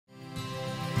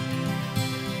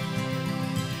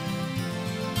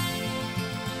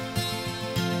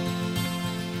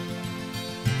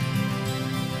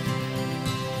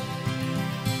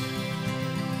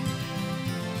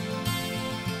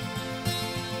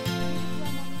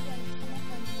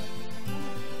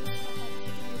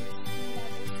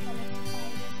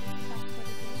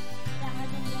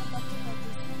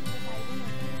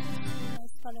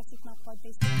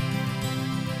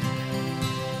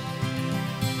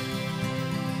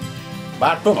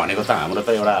बाटो भनेको त हाम्रो त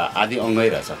एउटा आदि अङ्गै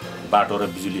रहेछ। बाटो र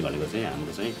बिजुली भनेको चाहिँ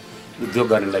हाम्रो चाहिँ उद्योग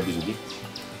गर्नेलाई बिजुली,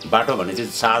 बाटो भने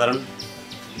चाहिँ साधारण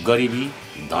गरिबी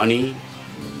धनी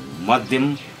मध्यम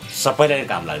सबैलाई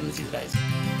काम लाग्ने चिज रहेछ।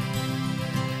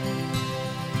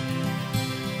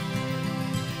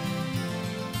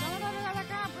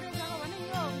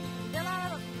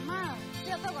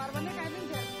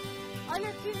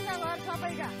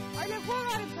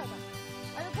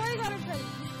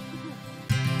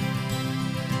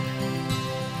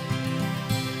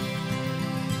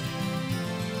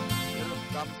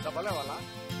 सबैलाई होला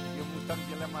यो मुस्ताङ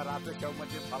जिल्लामा रातो च्याउमा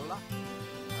चाहिँ फल्ला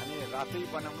अनि रातै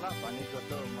बनाउँला भन्ने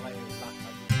जस्तो मलाई लाग्छ।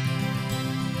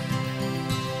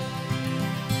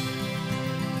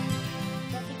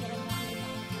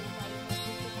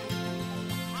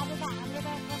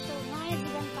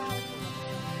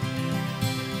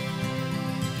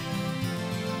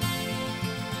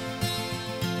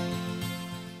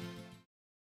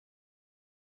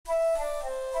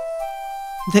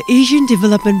 The Asian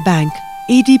Development Bank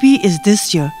ADB is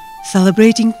this year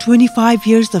celebrating 25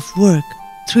 years of work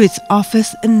through its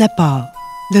office in Nepal.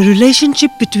 The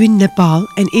relationship between Nepal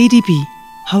and ADB,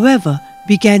 however,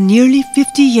 began nearly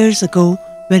 50 years ago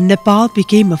when Nepal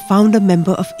became a founder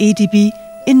member of ADB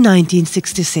in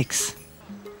 1966.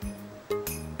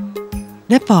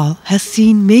 Nepal has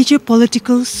seen major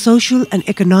political, social and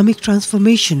economic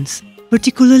transformations,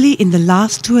 particularly in the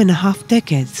last 2.5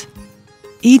 decades.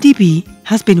 ADB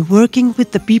has been working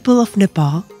with the people of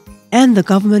Nepal and the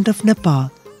government of Nepal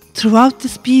throughout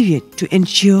this period to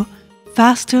ensure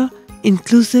faster,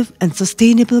 inclusive and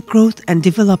sustainable growth and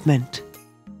development.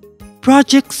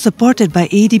 Projects supported by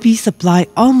ADB supply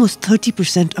almost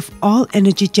 30% of all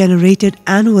energy generated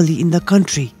annually in the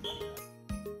country.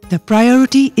 The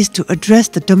priority is to address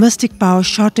the domestic power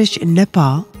shortage in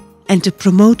Nepal and to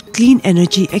promote clean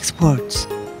energy exports.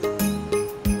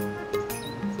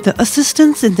 The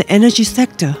assistance in the energy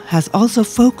sector has also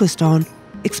focused on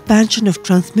expansion of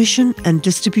transmission and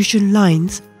distribution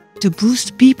lines to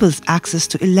boost people's access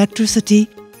to electricity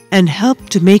and help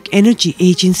to make energy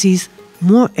agencies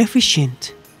more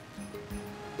efficient.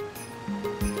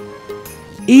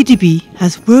 ADB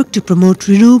has worked to promote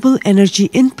renewable energy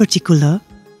in particular,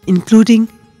 including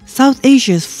South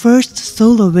Asia's first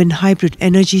solar wind hybrid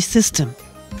energy system.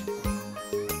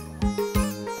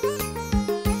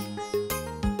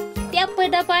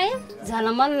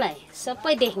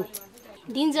 सबै देख्ने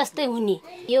दिन जस्तै हुने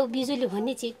यो बिजुली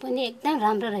भन्ने चिज पनि एकदम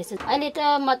राम्रो रहेछ। अहिले त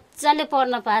मज्जाले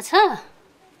पढ्न पाछ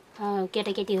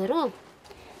केटाकेटीहरू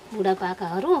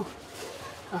बुढापाकाहरू।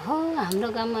 हो हाम्रो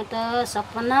गाउँमा त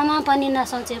सपनामा पनि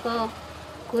नसोचेको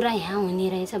कुरा यहाँ हुने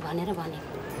रहेछ भनेर भनेको।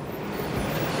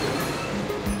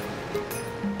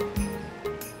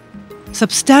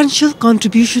 Substantial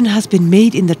contribution has been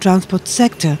made in the transport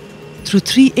sector through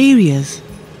 3 areas: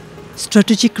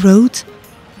 strategic roads,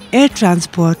 air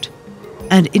transport,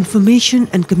 and information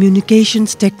and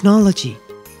communications technology.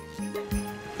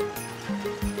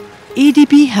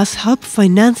 ADB has helped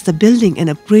finance the building and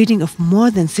upgrading of more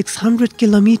than 600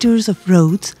 kilometers of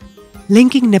roads,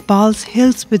 linking Nepal's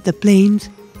hills with the plains,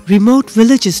 remote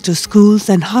villages to schools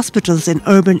and hospitals in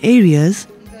urban areas,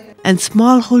 and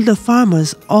smallholder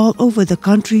farmers all over the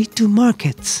country to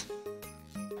markets.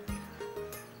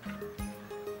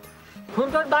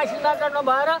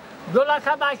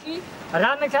 दोलखावासी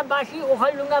रामेछापवासी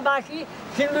ओखलढुङ्गावासी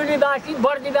सिन्धुलीवासी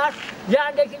Bardibas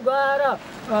यहाँदेखि गएर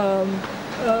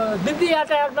विद्युत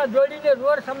यातायातमा जोडिने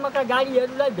रोडसम्मका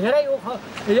गाडीहरूलाई धेरै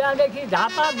यहाँदेखि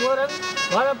झापा मोरङ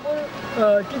भरतपुर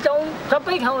टिचाउन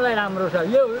सबै ठाउँलाई राम्रो छ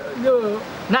यो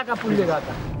नाका पुलले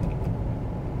गर्दा।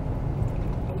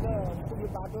 यो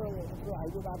बाटो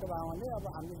हाइवे बाटो भयो भने अब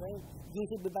हामीले चाहिँ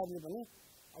दिउँसो बिताउने पनि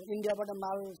इन्डियाबाट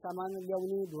माल सामान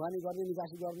ल्याउने ढुवानी गर्ने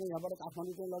निकासी गर्ने यहाँबाट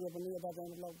काठमाडौँ लगे पनि यता चाहिँ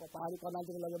मतलब पहाडी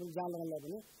कर्णालीतिर लगे पनि जहाँ लगाउन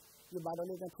पनि यो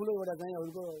बाटोले चाहिँ ठुलो एउटा चाहिँ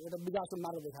अरूको एउटा विकासको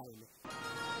मार्ग देखायो।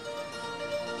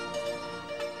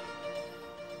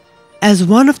 As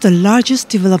one of the largest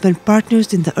development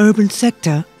partners in the urban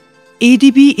sector,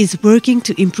 ADB is working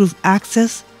to improve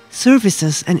access,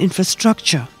 services and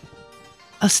infrastructure.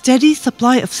 A steady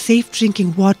supply of safe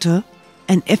drinking water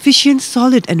and efficient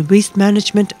solid and waste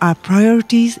management are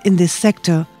priorities in this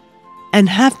sector and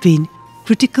have been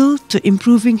critical to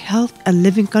improving health and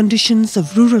living conditions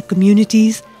of rural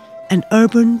communities and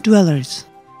urban dwellers.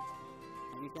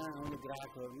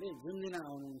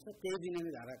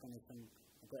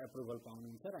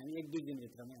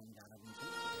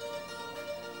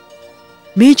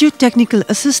 Major technical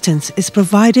assistance is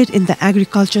provided in the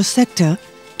agriculture sector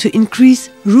to increase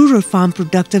rural farm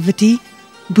productivity,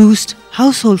 boost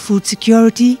household food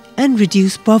security and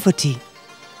reduce poverty.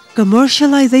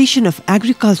 Commercialization of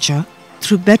agriculture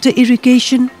through better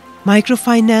irrigation,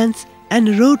 microfinance,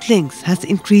 and road links has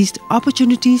increased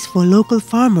opportunities for local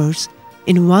farmers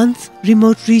in once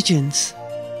remote regions.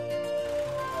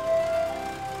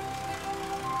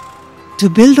 To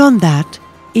build on that,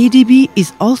 ADB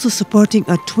is also supporting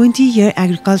a 20-year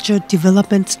agriculture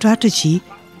development strategy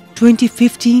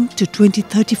 2015 to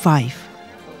 2035.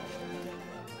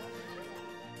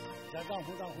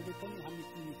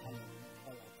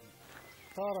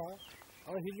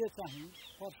 हिजो चाहिँ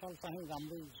पर्सल चाहिँ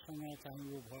राम्रैसँग चाहिँ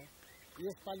यो भयो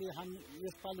यसपालि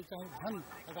यसपालि चाहिँ झन्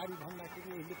अगाडि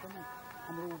भन्दाखेरि यसले पनि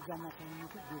हाम्रो उब्जामा चाहिँ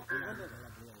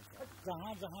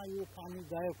जहाँ जहाँ यो पानी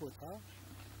गएको छ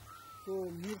त्यो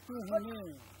मृत्यु हुने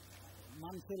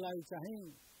मान्छेलाई चाहिँ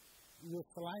यो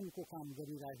सलाइनको काम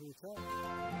गरिरहेको छ.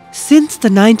 Since the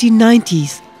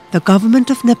 1990s, the government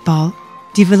of Nepal,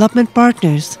 development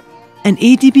partners, and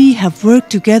ADB have worked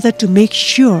together to make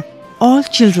sure all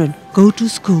children go to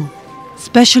school,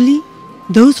 especially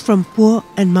those from poor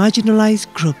and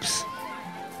marginalized groups.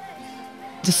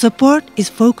 The support is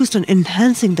focused on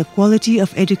enhancing the quality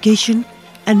of education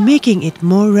and making it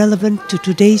more relevant to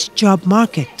today's job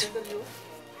market.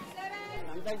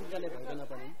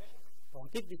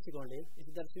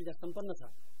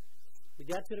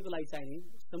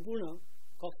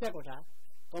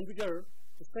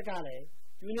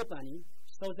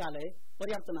 शौचालय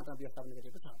पर्याप्त मात्रामा व्यवस्थापन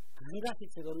गरिएको छ. हाम्रा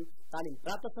शिक्षकहरू तालिम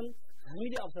प्राप्त छन्.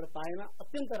 हामीले अवसर पाएमा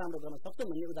अत्यन्त राम्रो गर्न सक्छौं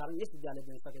भन्ने उदाहरण यस विद्यालयले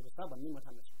दिन सकेको छ भन्ने म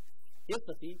ठान्छु.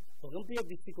 त्यसपछि भूकम्पीय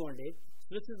दृष्टिकोणले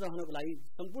सुरक्षित रहनको लागि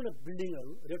सम्पूर्ण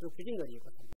बिल्डिङहरू रेट्रोफिटिङ गरिएको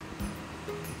छ.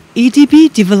 ADB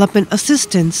development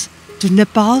assistance to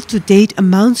Nepal to date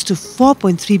amounts to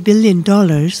 $4.3 billion,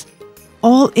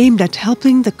 all aimed at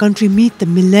helping the country meet the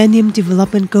Millennium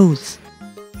Development Goals.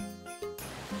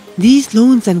 These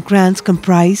loans and grants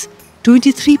comprise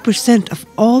 23% of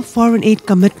all foreign aid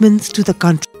commitments to the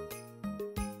country.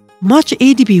 Much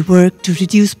ADB work to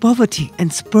reduce poverty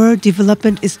and spur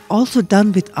development is also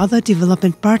done with other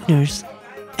development partners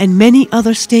and many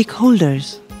other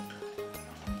stakeholders.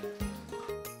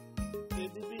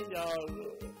 ADB is our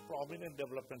prominent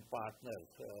development partners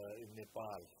in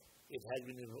Nepal. It has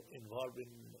been involved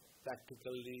in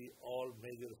practically all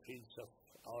major fields of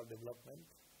our development.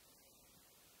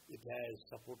 It has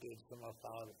supported some of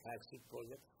our flagship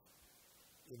projects,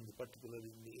 particularly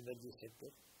in the energy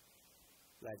sector,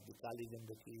 like the Kali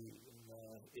Gandaki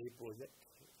A project,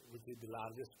 which is the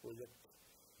largest project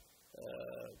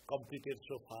completed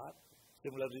so far.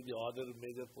 Similarly, the other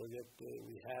major project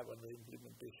we have under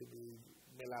implementation is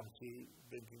Melamsi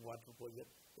drinking water project.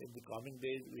 In the coming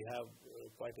days, we have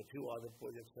quite a few other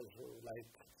projects also, like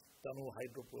Tanu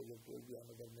hydro project will be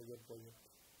another major project.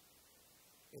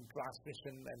 In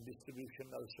transmission and distribution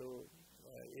also,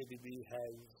 ADB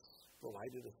has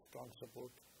provided a strong support.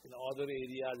 In other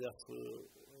areas of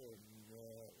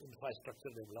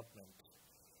infrastructure development,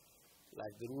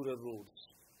 like the rural roads,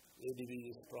 ADB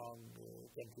is a strong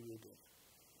contributor.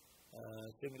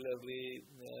 Similarly,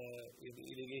 in the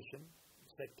irrigation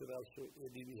sector also,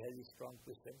 ADB has a strong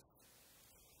presence.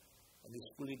 And the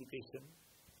school education,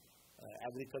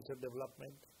 agriculture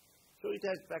development. So it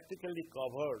has practically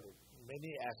covered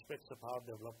many aspects of our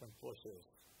development process.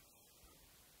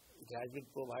 It has been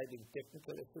providing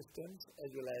technical assistance as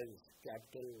well as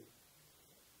capital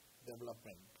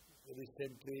development.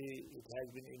 Recently, it has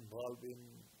been involved in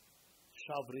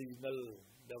sub-regional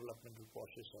developmental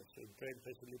process also, in trade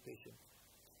facilitation,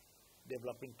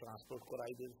 developing transport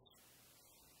corridors,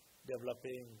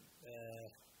 developing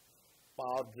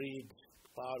power grid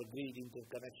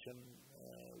interconnection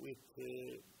with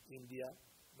India,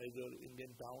 major Indian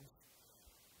towns.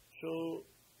 So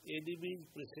ADB's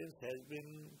presence has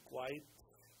been quite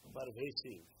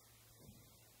pervasive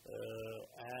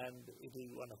and it is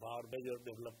one of our major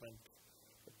development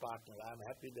partners. I am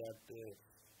happy that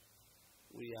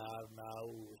we are now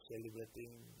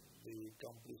celebrating the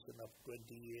completion of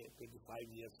 25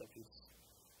 years of its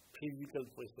physical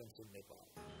presence in Nepal.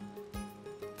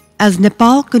 As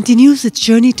Nepal continues its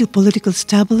journey to political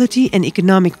stability and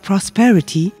economic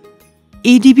prosperity,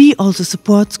 ADB also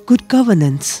supports good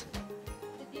governance.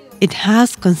 It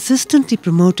has consistently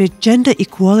promoted gender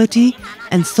equality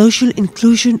and social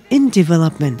inclusion in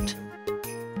development.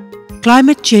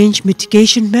 Climate change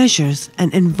mitigation measures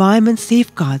and environment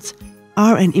safeguards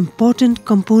are an important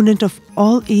component of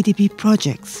all ADB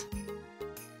projects.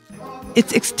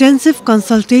 Its extensive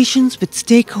consultations with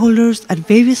stakeholders at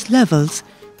various levels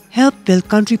help build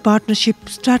country partnership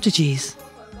strategies.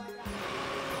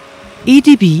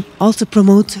 ADB also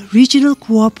promotes regional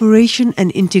cooperation and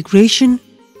integration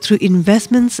through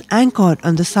investments anchored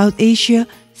on the South Asia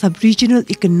Sub-Regional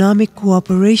Economic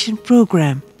Cooperation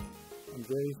Program. I'm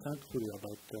very thankful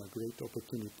about the great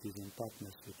opportunities and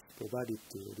partnerships provided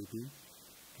to ADB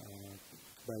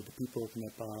by the people of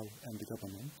Nepal and the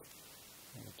government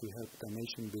to help the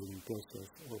nation-building process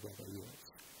over the years.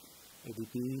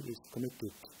 ADB is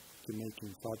committed to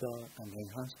making further and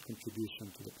enhanced contribution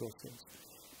to the process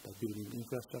by building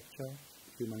infrastructure,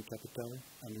 human capital,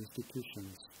 and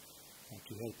institutions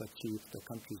to help achieve the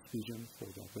country's vision for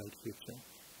the bright future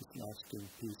with lasting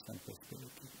peace and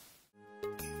prosperity.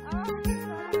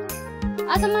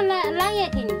 आज मलाई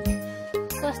लागेको थियो नि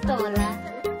कस्तो होला